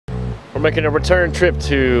We're making a return trip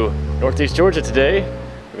to Northeast Georgia today.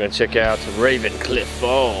 We're gonna check out Raven Cliff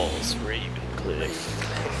Falls. Raven Cliff.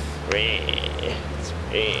 Good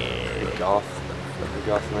golf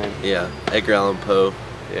name. Yeah, Edgar Allan Poe.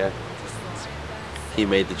 Yeah. He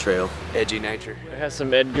made the trail. Edgy nature. It has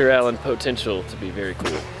some Edgar Allan potential to be very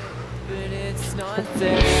cool. But it's not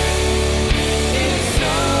there.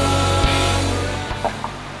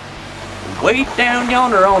 Way down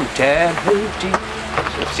yonder on Chattahoochee,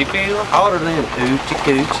 she feel hotter than hoochie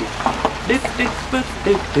coochie. Doop doop boop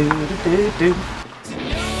doop doo doo doo.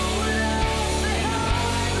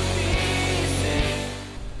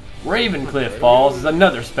 Raven Cliff Falls is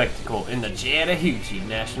another spectacle in the Chattahoochee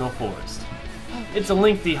National Forest. It's a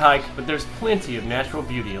lengthy hike, but there's plenty of natural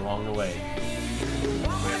beauty along the way.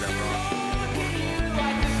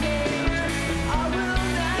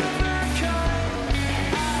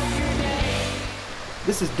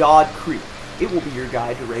 This is Dodd Creek. It will be your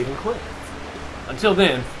guide to Raven Cliff. Until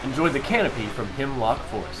then, enjoy the canopy from Hemlock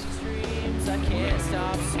Forest. I can't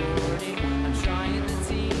stop sorting. I'm trying to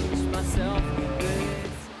teach myself.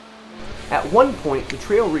 At one point, the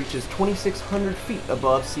trail reaches 2,600 feet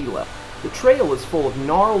above sea level. The trail is full of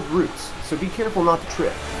gnarled roots, so be careful not to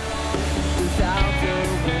trip. Without the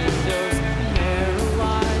windows,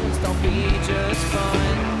 paralyzed, I'll be just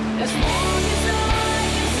fine. As long as I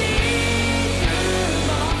can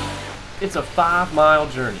see. It's a 5-mile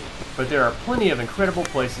journey, but there are plenty of incredible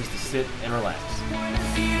places to sit and relax.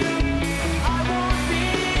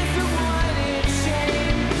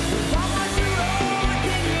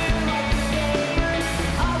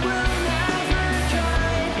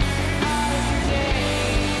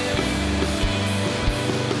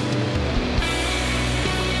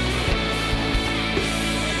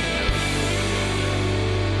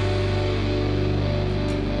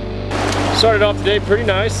 Started off the day pretty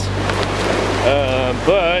nice,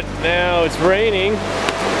 but now it's raining.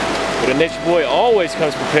 But a nature boy always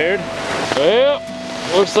comes prepared. Well,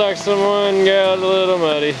 looks like someone got a little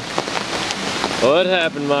muddy. What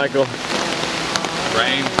happened, Michael?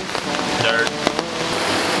 Rain, dirt.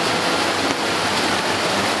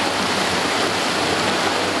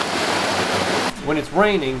 When it's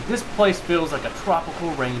raining, this place feels like a tropical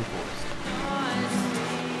rainforest.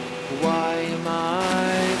 Why am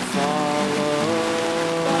I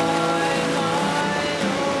followed by my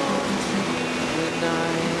own dream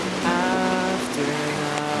night after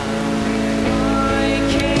night? Why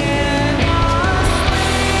can't I sleep?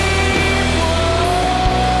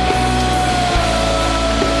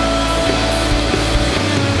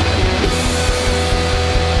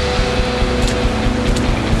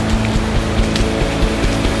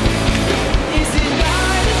 Is it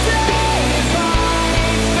night or day if I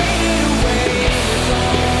fade away with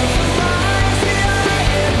all the lies that I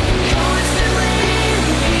am constantly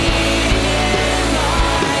repeating in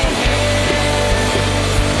my head?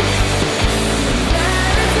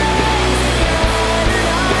 Better days, better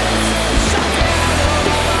nights, shut down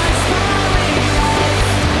all my smiling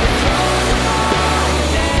lights, close them all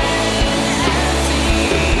in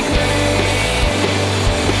empty grave.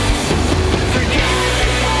 Forget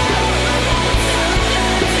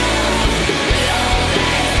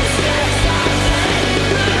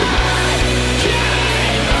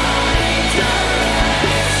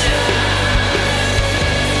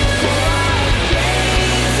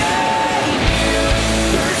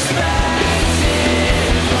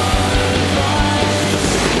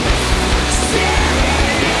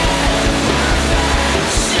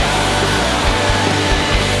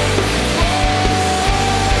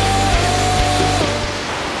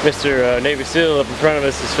Mr. Navy SEAL up in front of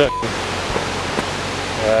us is fucking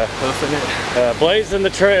blazing the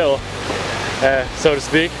trail, so to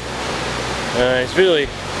speak. He's really,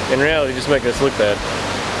 in reality, just making us look bad.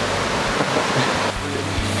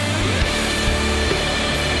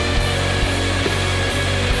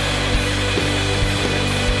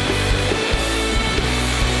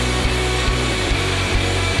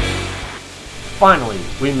 Finally,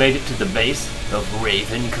 we made it to the base of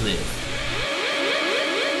Raven Cliff.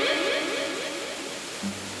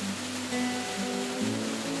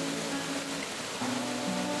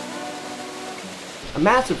 A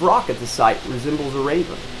massive rock at the site resembles a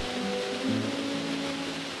raven.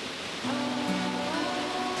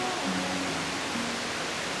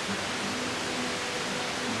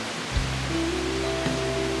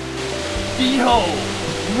 Behold,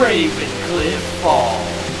 Raven Cliff Falls.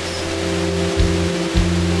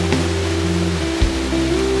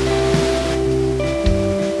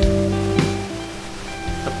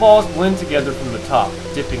 The falls blend together from the top,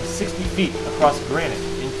 dipping 60 feet across granite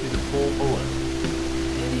into the pool below.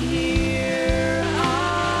 And here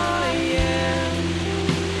I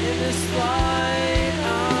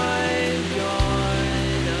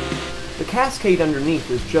cascade underneath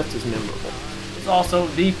is just as memorable. It's also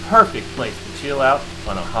the perfect place to chill out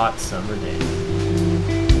on a hot summer day.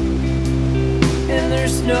 And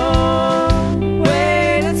there's no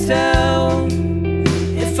way to tell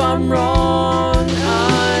if I'm wrong,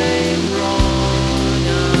 I'm wrong,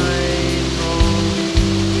 I'm wrong,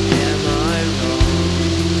 am I wrong?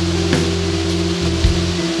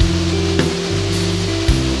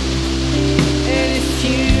 And if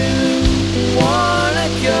you wanna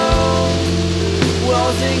go,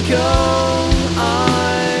 well then go.